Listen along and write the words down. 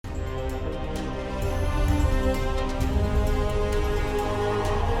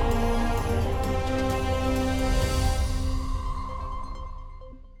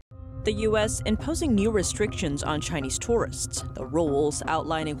The U.S. imposing new restrictions on Chinese tourists, the rules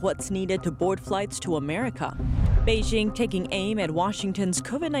outlining what's needed to board flights to America. Beijing taking aim at Washington's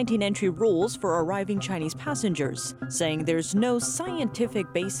COVID-19 entry rules for arriving Chinese passengers, saying there's no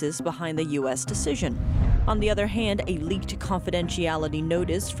scientific basis behind the U.S. decision. On the other hand, a leaked confidentiality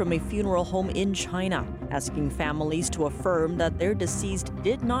notice from a funeral home in China, asking families to affirm that their deceased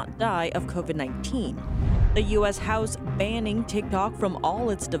did not die of COVID-19. The U.S. House banning TikTok from all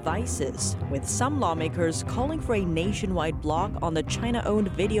its devices, with some lawmakers calling for a nationwide block on the China-owned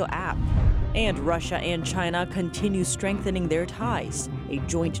video app. And Russia and China continue strengthening their ties. A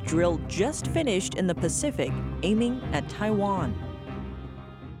joint drill just finished in the Pacific, aiming at Taiwan.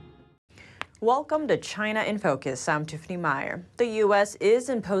 Welcome to China in Focus. I'm Tiffany Meyer. The U.S. is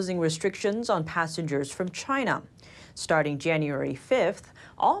imposing restrictions on passengers from China. Starting January 5th,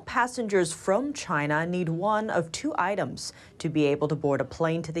 all passengers from China need one of two items to be able to board a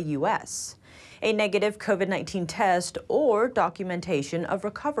plane to the U.S. A negative COVID-19 test or documentation of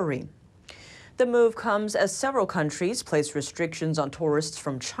recovery. The move comes as several countries place restrictions on tourists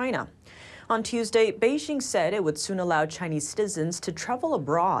from China. On Tuesday, Beijing said it would soon allow Chinese citizens to travel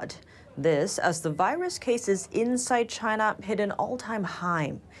abroad. This as the virus cases inside China hit an all-time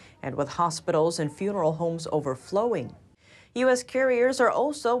high, and with hospitals and funeral homes overflowing. U.S. carriers are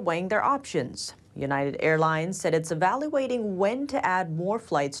also weighing their options. United Airlines said it's evaluating when to add more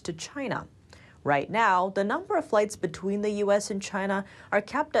flights to China. Right now, the number of flights between the U.S. and China are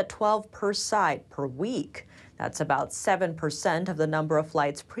capped at 12 per side per week. That's about 7% of the number of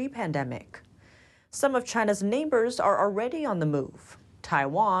flights pre-pandemic. Some of China's neighbors are already on the move.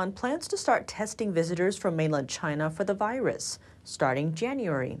 Taiwan plans to start testing visitors from mainland China for the virus, starting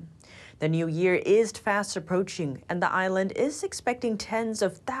January. The new year is fast approaching, and the island is expecting tens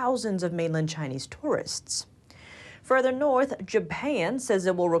of thousands of mainland Chinese tourists. Further north, Japan says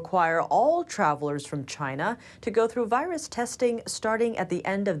it will require all travelers from China to go through virus testing starting at the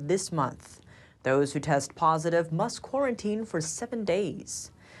end of this month. Those who test positive must quarantine for 7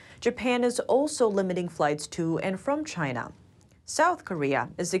 days. Japan is also limiting flights to and from China. South Korea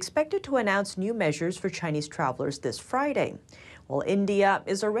is expected to announce new measures for Chinese travelers this Friday, while India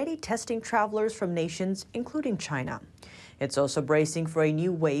is already testing travelers from nations including China. It's also bracing for a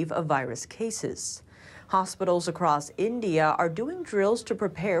new wave of virus cases. Hospitals across India are doing drills to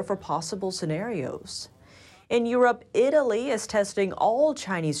prepare for possible scenarios. In Europe, Italy is testing all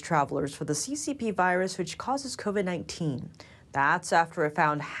Chinese travelers for the CCP virus, which causes COVID-19. That's after it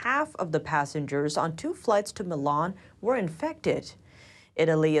found half of the passengers on 2 flights to Milan were infected.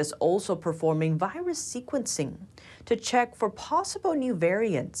 Italy is also performing virus sequencing to check for possible new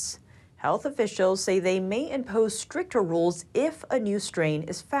variants. Health officials say they may impose stricter rules if a new strain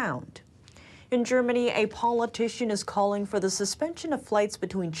is found. In Germany, a politician is calling for the suspension of flights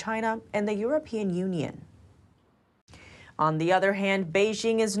between China and the European Union. On the other hand,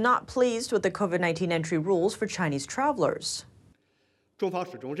 Beijing is not pleased with the COVID-19 entry rules for Chinese travelers.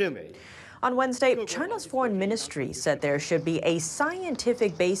 On Wednesday, China's foreign ministry said there should be a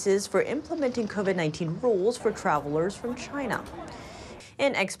scientific basis for implementing COVID-19 rules for travelers from China.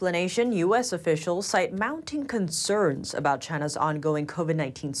 In explanation, U.S. officials cite mounting concerns about China's ongoing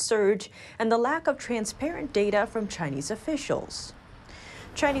COVID-19 surge and the lack of transparent data from Chinese officials.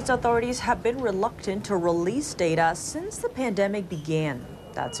 Chinese authorities have been reluctant to release data since the pandemic began.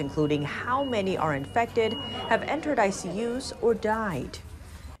 That's including how many are infected, have entered ICUs, or died.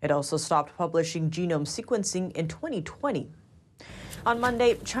 It also stopped publishing genome sequencing in 2020. On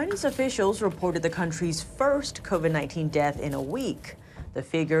Monday, Chinese officials reported the country's first COVID-19 death in a week. The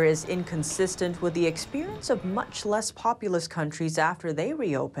figure is inconsistent with the experience of much less populous countries after they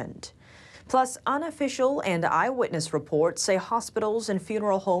reopened. Plus, unofficial and eyewitness reports say hospitals and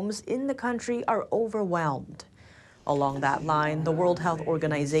funeral homes in the country are overwhelmed. Along that line, the World Health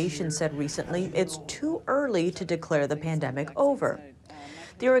Organization said recently it's too early to declare the pandemic over.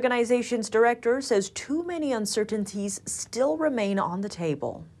 The organization's director says too many uncertainties still remain on the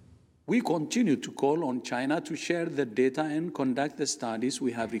table. We continue to call on China to share the data and conduct the studies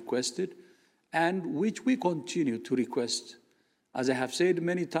we have requested and which we continue to request. As I have said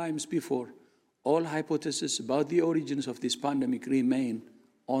many times before, all hypotheses about the origins of this pandemic remain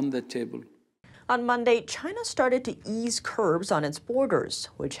on the table. On Monday, China started to ease curbs on its borders,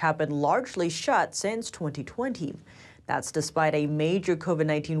 which have been largely shut since 2020. That's despite a major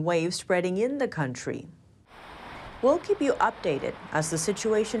COVID-19 wave spreading in the country. We'll keep you updated as the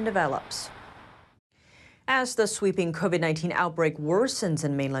situation develops. As the sweeping COVID-19 outbreak worsens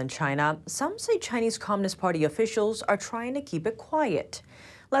in mainland China, some say Chinese Communist Party officials are trying to keep it quiet.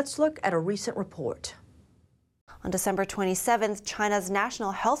 Let's look at a recent report. On December 27th, China's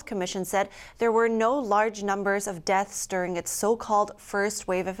National Health Commission said there were no large numbers of deaths during its so-called first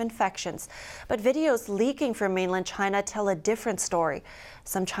wave of infections. But videos leaking from mainland China tell a different story.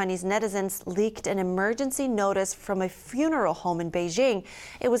 Some Chinese netizens leaked an emergency notice from a funeral home in Beijing.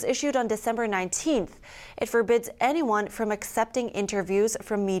 It was issued on December 19th. It forbids anyone from accepting interviews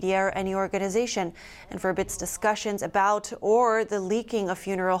from media or any organization, and forbids discussions about or the leaking of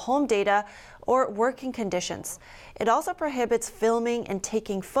funeral home data or working conditions. It also prohibits filming and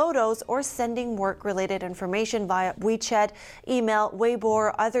taking photos or sending work-related information via WeChat, email, Weibo,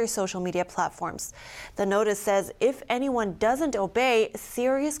 or other social media platforms. The notice says if anyone doesn't obey,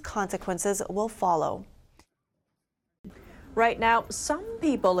 serious consequences will follow. Right now, some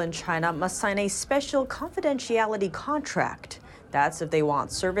people in China must sign a special confidentiality contract. That's if they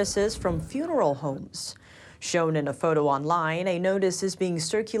want services from funeral homes. Shown in a photo online, a notice is being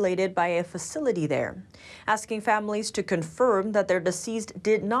circulated by a facility there, asking families to confirm that their deceased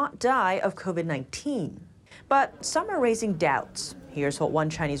did not die of COVID-19. But some are raising doubts. Here's what one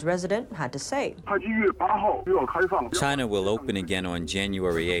Chinese resident had to say. China will open again on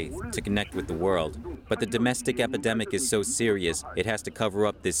January 8th to connect with the world. But the domestic epidemic is so serious, it has to cover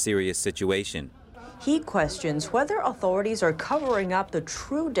up this serious situation. He questions whether authorities are covering up the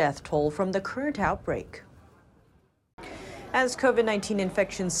true death toll from the current outbreak. As COVID-19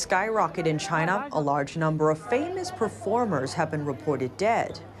 infections skyrocket in China, a large number of famous performers have been reported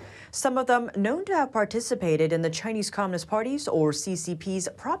dead. Some of them known to have participated in the Chinese Communist Party's or CCP's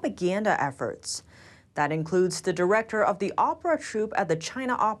propaganda efforts. That includes the director of the opera troupe at the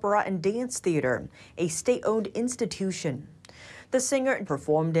China Opera and Dance Theater, a state-owned institution. The singer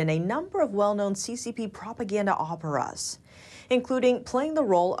performed in a number of well-known CCP propaganda operas, including playing the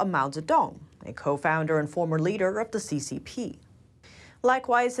role of Mao Zedong, a co-founder and former leader of the CCP.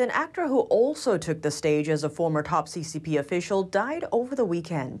 Likewise, an actor who also took the stage as a former top CCP official died over the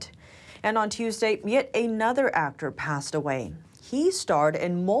weekend. And on Tuesday, yet another actor passed away. He starred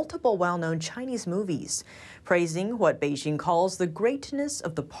in multiple well-known Chinese movies, praising what Beijing calls the greatness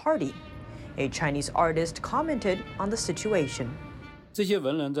of the party. A Chinese artist commented on the situation.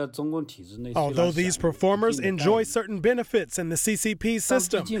 Although these performers enjoy certain benefits in the CCP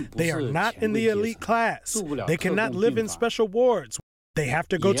system, they are not in the elite class. They cannot live in special wards. They have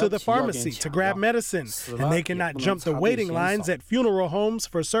to go to the pharmacy to grab medicine, and they cannot jump the waiting lines at funeral homes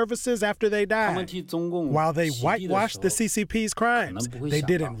for services after they die. While they whitewashed the CCP's crimes, they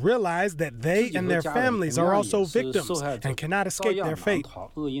didn't realize that they and their families are also victims and cannot escape their fate.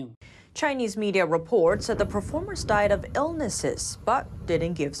 Chinese media reports that the performers died of illnesses, but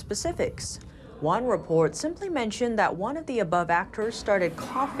didn't give specifics. One report simply mentioned that one of the above actors started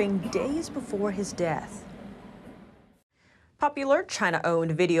coughing days before his death. Popular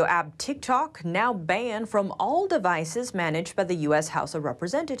China-owned video app TikTok now banned from all devices managed by the U.S. House of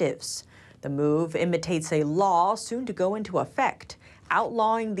Representatives. The move imitates a law soon to go into effect,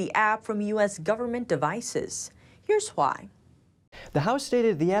 outlawing the app from U.S. government devices. Here's why. The House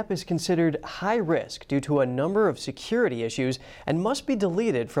stated the app is considered high risk due to a number of security issues and must be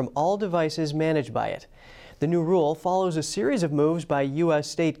deleted from all devices managed by it. The new rule follows a series of moves by U.S.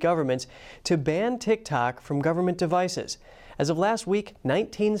 state governments to ban TikTok from government devices. As of last week,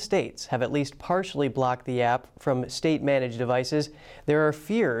 19 states have at least partially blocked the app from state-managed devices. There are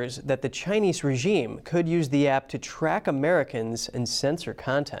fears that the Chinese regime could use the app to track Americans and censor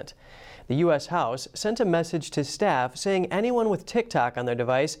content. The U.S. House sent a message to staff saying anyone with TikTok on their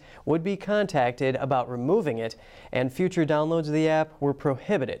device would be contacted about removing it, and future downloads of the app were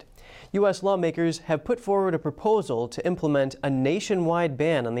prohibited. U.S. lawmakers have put forward a proposal to implement a nationwide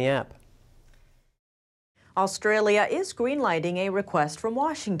ban on the app. Australia is greenlighting a request from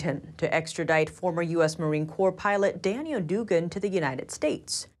Washington to extradite former U.S. Marine Corps pilot Daniel Dugan to the United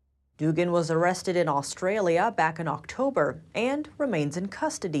States. Dugan was arrested in Australia back in October and remains in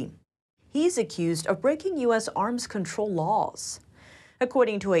custody. He's accused of breaking U.S. arms control laws.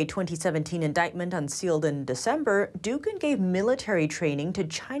 According to a 2017 indictment unsealed in December, Dugan gave military training to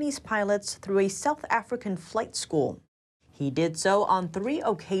Chinese pilots through a South African flight school. He did so on 3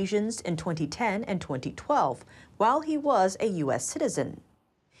 occasions in 2010 and 2012, while he was a U.S. citizen.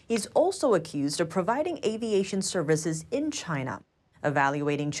 He's also accused of providing aviation services in China,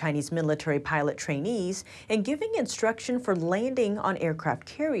 evaluating Chinese military pilot trainees, and giving instruction for landing on aircraft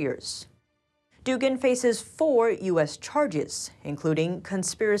carriers. Dugan faces 4 U.S. charges, including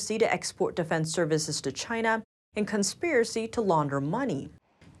conspiracy to export defense services to China and conspiracy to launder money.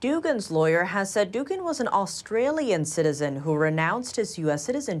 Dugan's lawyer has said Dugan was an Australian citizen who renounced his U.S.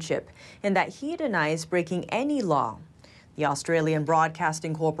 citizenship and that he denies breaking any law. The Australian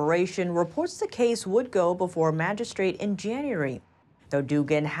Broadcasting Corporation reports the case would go before a magistrate in January, though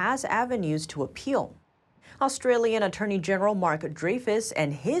Dugan has avenues to appeal. Australian Attorney General Mark Dreyfus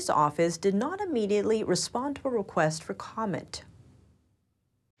and his office did not immediately respond to a request for comment.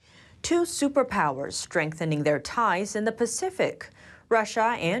 Two superpowers strengthening their ties in the Pacific.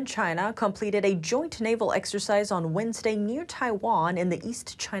 Russia and China completed a joint naval exercise on Wednesday near Taiwan in the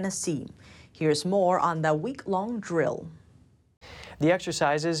East China Sea. Here's more on the week-long drill. The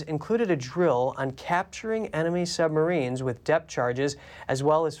exercises included a drill on capturing enemy submarines with depth charges, as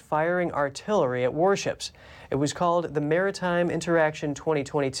well as firing artillery at warships. It was called the Maritime Interaction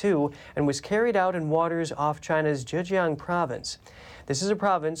 2022 and was carried out in waters off China's Zhejiang province. This is a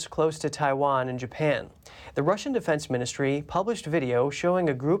province close to Taiwan and Japan. The Russian Defense Ministry published video showing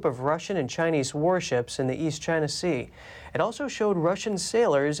a group of Russian and Chinese warships in the East China Sea. It also showed Russian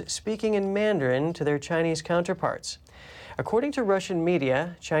sailors speaking in Mandarin to their Chinese counterparts. According to Russian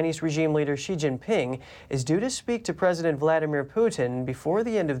media, Chinese regime leader Xi Jinping is due to speak to President Vladimir Putin before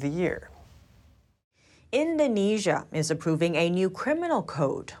the end of the year. Indonesia is approving a new criminal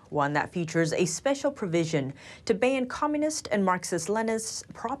code, one that features a special provision to ban communist and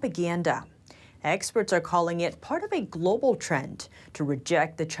Marxist-Leninist propaganda. Experts are calling it part of a global trend to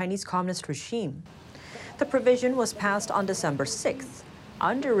reject the Chinese Communist regime. The provision was passed on December 6th.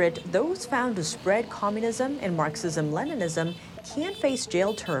 Under it, those found to spread communism and Marxism-Leninism can face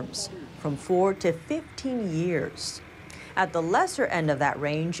jail terms from 4 to 15 years. At the lesser end of that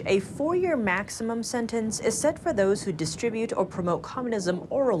range, a 4-year maximum sentence is set for those who distribute or promote communism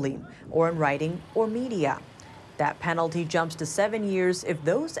orally or in writing or media. That penalty jumps to 7 years if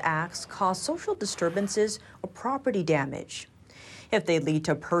those acts cause social disturbances or property damage. If they lead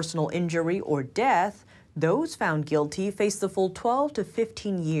to personal injury or death, those found guilty face the full 12 to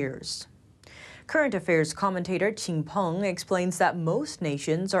 15 years. Current affairs commentator Qing Peng explains that most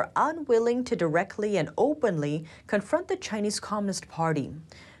nations are unwilling to directly and openly confront the Chinese Communist Party.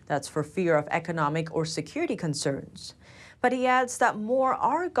 That's for fear of economic or security concerns. But he adds that more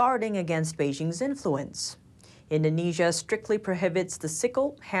are guarding against Beijing's influence. Indonesia strictly prohibits the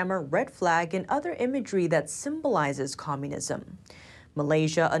sickle, hammer, red flag, and other imagery that symbolizes communism.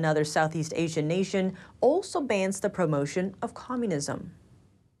 Malaysia, another Southeast Asian nation, also bans the promotion of communism.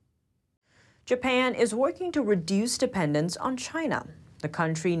 Japan is working to reduce dependence on China, the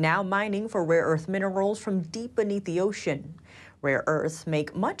country now mining for rare earth minerals from deep beneath the ocean. Rare earths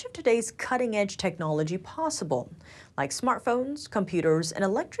make much of today's cutting-edge technology possible, like smartphones, computers, and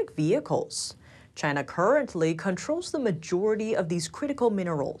electric vehicles. China currently controls the majority of these critical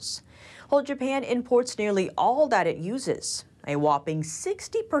minerals, while Japan imports nearly all that it uses. A whopping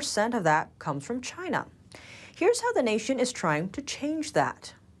 60% of that comes from China. Here's how the nation is trying to change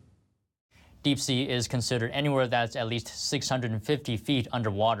that. Deep sea is considered anywhere that's at least 650 feet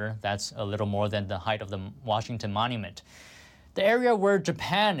underwater. That's a little more than the height of the Washington Monument. The area where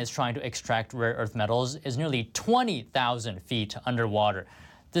Japan is trying to extract rare earth metals is nearly 20,000 feet underwater.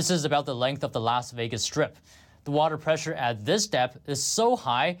 This is about the length of the Las Vegas Strip. The water pressure at this depth is so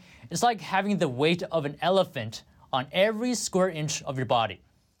high, it's like having the weight of an elephant on every square inch of your body.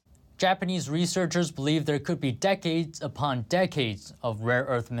 Japanese researchers believe there could be decades upon decades of rare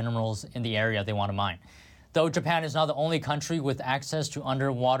earth minerals in the area they want to mine. Though Japan is not the only country with access to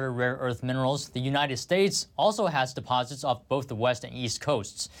underwater rare earth minerals, the United States also has deposits off both the west and east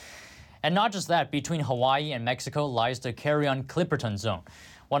coasts. And not just that, between Hawaii and Mexico lies the Carrion-Clipperton Zone,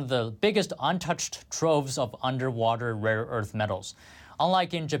 one of the biggest untouched troves of underwater rare earth metals.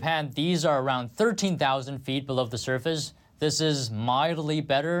 Unlike in Japan, these are around 13,000 feet below the surface. This is mildly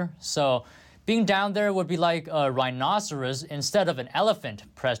better, so being down there would be like a rhinoceros instead of an elephant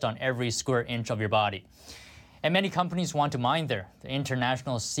pressed on every square inch of your body. And many companies want to mine there. The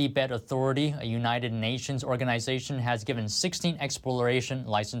International Seabed Authority, a United Nations organization, has given 16 exploration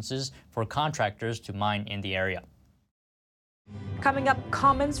licenses for contractors to mine in the area. Coming up,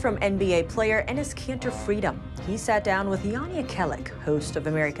 comments from NBA player Enes Kanter Freedom. He sat down with Yanni Akelik, host of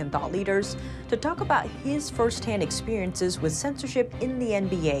American Thought Leaders, to talk about his firsthand experiences with censorship in the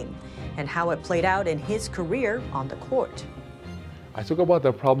NBA and how it played out in his career on the court. I talk about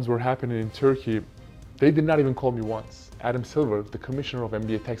the problems were happening in Turkey. They did not even call me once. Adam Silver, the commissioner of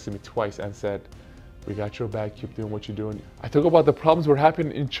NBA, texted me twice and said, "We got your back, keep doing what you're doing." I talk about the problems were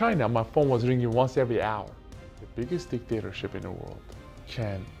happening in China. My phone was ringing once every hour. The biggest dictatorship in the world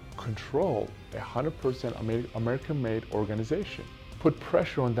can control a 100% American-made organization, put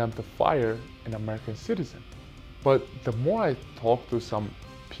pressure on them to fire an American citizen. But the more I talk to some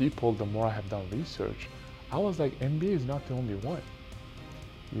people, the more I have done research, I was like, NBA is not the only one.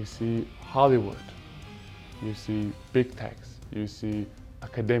 You see Hollywood, you see big techs, you see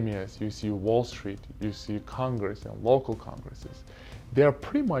academias, you see Wall Street, you see Congress and local congresses. They are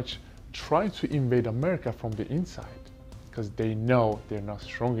pretty much trying to invade America from the inside because they know they're not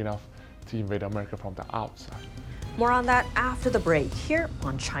strong enough to invade America from the outside. More on that after the break here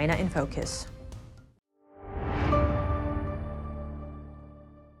on China in Focus.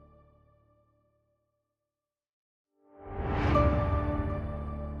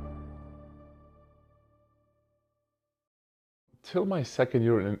 Till my second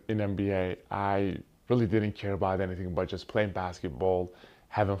year in NBA, I really didn't care about anything but just playing basketball,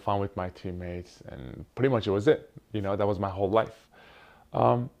 having fun with my teammates, and pretty much it was it. You know, that was my whole life.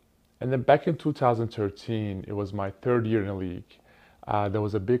 And then back in 2013, it was my third year in the league. There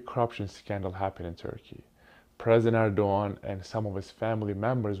was a big corruption scandal happening in Turkey. President Erdogan and some of his family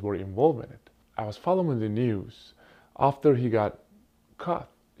members were involved in it. I was following the news. After he got caught,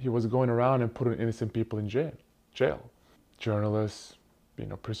 he was going around and putting innocent people in jail. Journalists,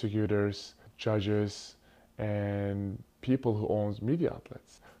 prosecutors, judges, and people who owns media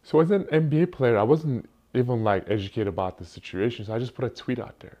outlets. So as an NBA player, I wasn't even educated about the situation, so I just put a tweet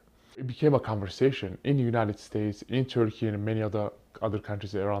out there. It became a conversation in the United States, in Turkey, and in many other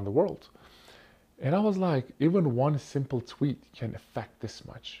countries around the world. And I was like, even one simple tweet can affect this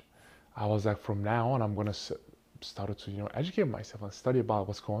much. I was like, from now on, I'm gonna start to educate myself and study about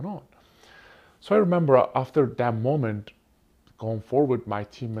what's going on. So I remember after that moment, going forward, my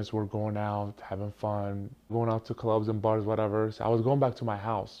teammates were going out, having fun, going out to clubs and bars, whatever. So I was going back to my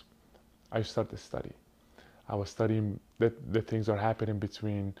house. I started to study. I was studying the things that are happening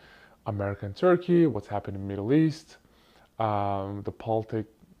between America and Turkey, what's happening in the Middle East, the politic,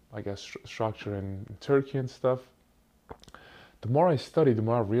 structure in Turkey and stuff. The more I studied, the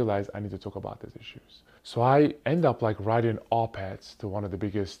more I realized I need to talk about these issues. So I end up writing op-eds to one of the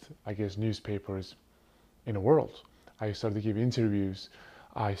biggest, newspapers in the world. I started to give interviews.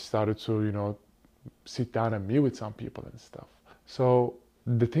 I started to, sit down and meet with some people and stuff. So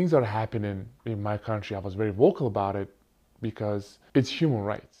the things that are happening in my country, I was very vocal about it because it's human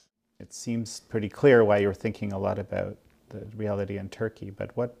rights. It seems pretty clear why you're thinking a lot about the reality in Turkey,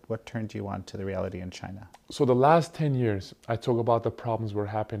 but what turned you on to the reality in China? So the last 10 years, I talk about the problems were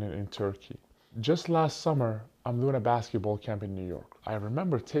happening in Turkey. Just last summer, I'm doing a basketball camp in New York. I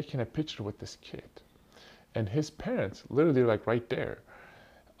remember taking a picture with this kid. And his parents, literally right there,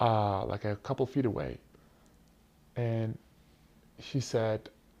 a couple feet away. And he said,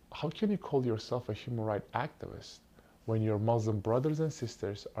 how can you call yourself a human rights activist when your Muslim brothers and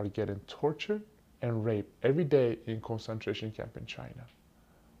sisters are getting tortured and raped every day in concentration camp in China?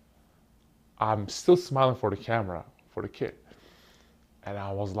 I'm still smiling for the camera, for the kid. And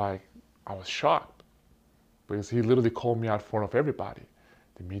I was shocked because he literally called me out in front of everybody.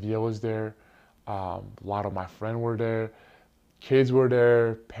 The media was there. A lot of my friends were there, kids were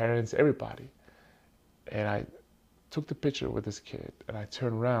there, parents, everybody. And I took the picture with this kid and I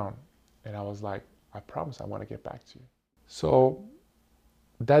turned around and I was like, I promise I want to get back to you. So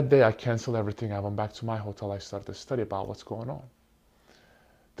that day I canceled everything. I went back to my hotel. I started to study about what's going on.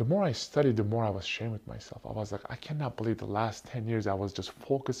 The more I studied, the more I was ashamed with myself. I was like, I cannot believe the last 10 years I was just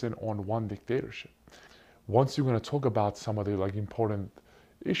focusing on one dictatorship. Once you're going to talk about some of the important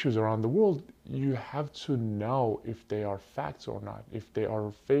issues around the world, you have to know if they are facts or not, if they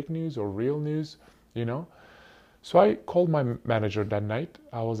are fake news or real news, So I called my manager that night.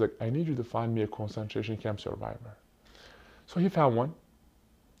 I was like, I need you to find me a concentration camp survivor. So he found one.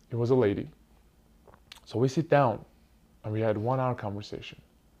 It was a lady. So we sit down and we had 1 hour conversation.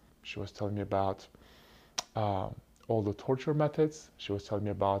 She was telling me about all the torture methods. She was telling me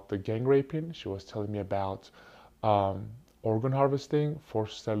about the gang raping. She was telling me about organ harvesting,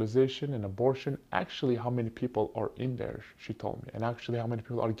 forced sterilization, and abortion. Actually, how many people are in there, she told me, and actually how many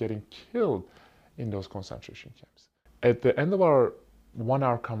people are getting killed in those concentration camps. At the end of our 1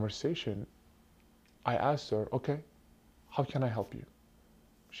 hour conversation, I asked her, okay, how can I help you?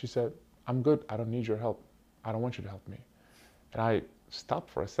 She said, I'm good, I don't need your help. I don't want you to help me. And I stopped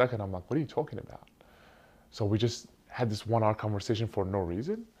for a second, I'm like, what are you talking about? So we just had this 1 hour conversation for no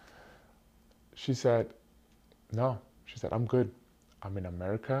reason. She said, no. She said, I'm good. I'm in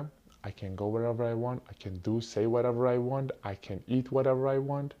America. I can go wherever I want. I can say whatever I want. I can eat whatever I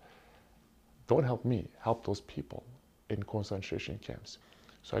want. Don't help me. Help those people in concentration camps.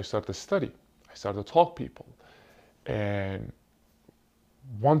 So I started to study. I started to talk to people. And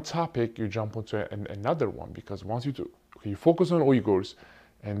one topic, you jump into another one because once you focus on Uyghurs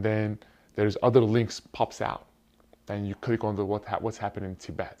and then there's other links pops out. Then you click on what's happening in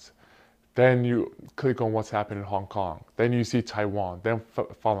Tibet. Then you click on what's happening in Hong Kong. Then you see Taiwan, then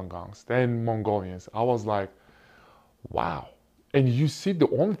Falun Gongs, then Mongolians. I was like, wow. And you see the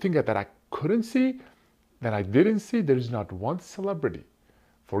only thing that I couldn't see, that I didn't see, there is not one celebrity.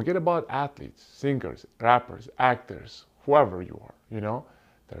 Forget about athletes, singers, rappers, actors, whoever you are, you know,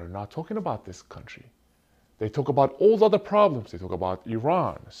 that are not talking about this country. They talk about all the other problems. They talk about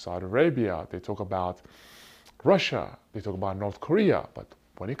Iran, Saudi Arabia, they talk about Russia, they talk about North Korea, but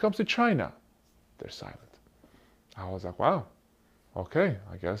when it comes to China, they're silent. I was like, wow, okay,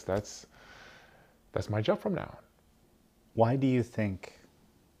 I guess that's my job from now on. Why do you think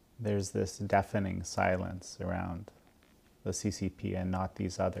there's this deafening silence around the CCP and not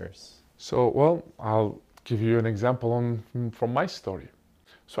these others? So, well, I'll give you an example from my story.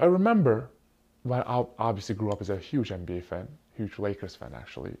 So I remember when I obviously grew up as a huge NBA fan, huge Lakers fan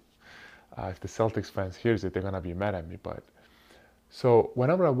actually. If the Celtics fans hears it, they're gonna be mad at me, but. So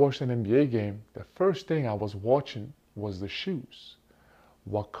whenever I watched an NBA game, the first thing I was watching was the shoes.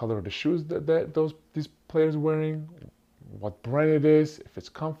 What color are the shoes that these players wearing? What brand it is, if it's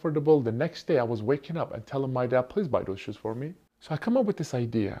comfortable. The next day I was waking up and telling my dad, please buy those shoes for me. So I come up with this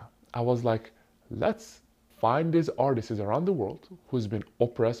idea. I was like, let's find these artists around the world who's been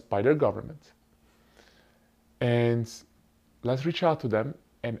oppressed by their government. And let's reach out to them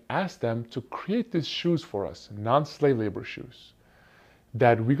and ask them to create these shoes for us, non-slave labor shoes,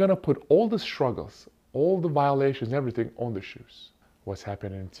 that we're gonna put all the struggles, all the violations, everything on the shoes. What's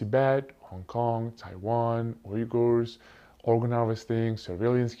happening in Tibet, Hong Kong, Taiwan, Uyghurs, organ harvesting,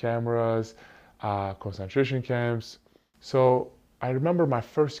 surveillance cameras, concentration camps. So I remember my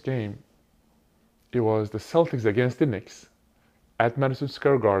first game, it was the Celtics against the Knicks at Madison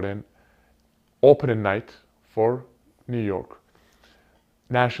Square Garden, opening night for New York,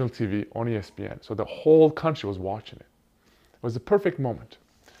 national TV on ESPN. So the whole country was watching it. It was the perfect moment.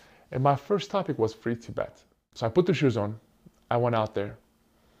 And my first topic was Free Tibet. So I put the shoes on, I went out there,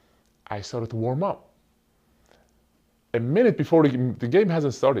 I started to warm up. A minute before the game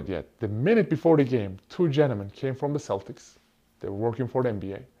hasn't started yet, the minute before the game, two gentlemen came from the Celtics. They were working for the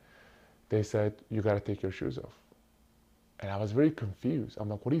NBA. They said, you gotta take your shoes off. And I was very confused. I'm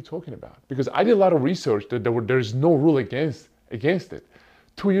like, what are you talking about? Because I did a lot of research that there's no rule against it.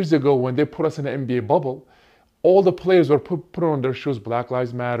 2 years ago, when they put us in the NBA bubble, all the players were put on their shoes, Black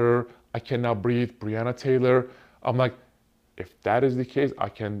Lives Matter, I Cannot Breathe, Breonna Taylor. I'm like, if that is the case, I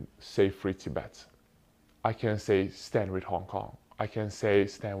can say Free Tibet. I can say stand with Hong Kong. I can say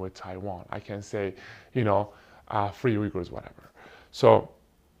stand with Taiwan. I can say, you know, Free Uyghurs, whatever. So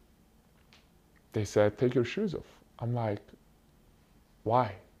they said, take your shoes off. I'm like,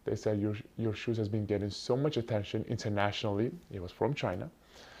 why? They said, your shoes has been getting so much attention internationally. It was from China.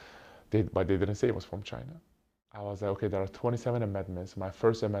 But they didn't say it was from China. I was like, okay, there are 27 amendments. My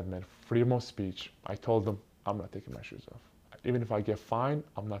first amendment, freedom of speech. I told them, I'm not taking my shoes off. Even if I get fined,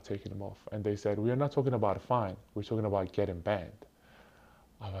 I'm not taking them off. And they said, we are not talking about a fine. We're talking about getting banned.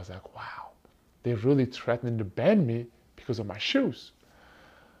 I was like, wow, they're really threatening to ban me because of my shoes.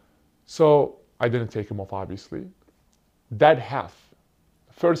 So I didn't take them off, obviously. That half,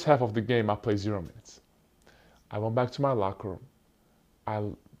 first half of the game, I played 0 minutes. I went back to my locker room. I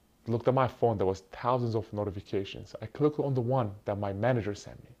looked at my phone, there was thousands of notifications. I clicked on the one that my manager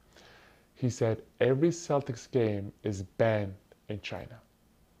sent me. He said, every Celtics game is banned in China.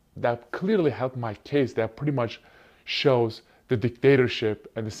 That clearly helped my case. That pretty much shows the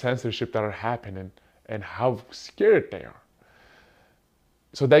dictatorship and the censorship that are happening and how scared they are.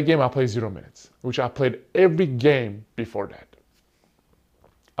 So that game I played 0 minutes, which I played every game before that.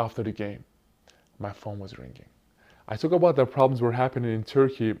 After the game, my phone was ringing. I talk about the problems were happening in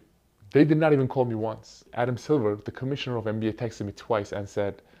Turkey. They did not even call me once. Adam Silver, the commissioner of NBA, texted me twice and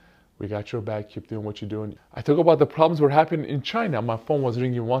said, we got your back, keep doing what you're doing. I talk about the problems were happening in China. My phone was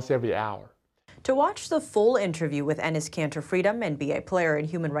ringing once every hour. To watch the full interview with Enes Kanter Freedom, NBA player and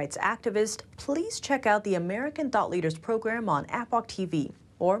human rights activist, please check out the American Thought Leaders program on APOC TV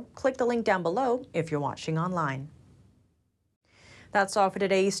or click the link down below if you're watching online. That's all for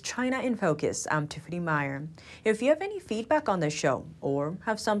today's China in Focus. I'm Tiffany Meyer. If you have any feedback on this show or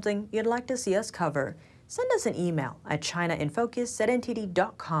have something you'd like to see us cover, send us an email at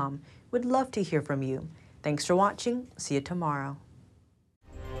chinainfocus@ntd.com. We'd love to hear from you. Thanks for watching. See you tomorrow.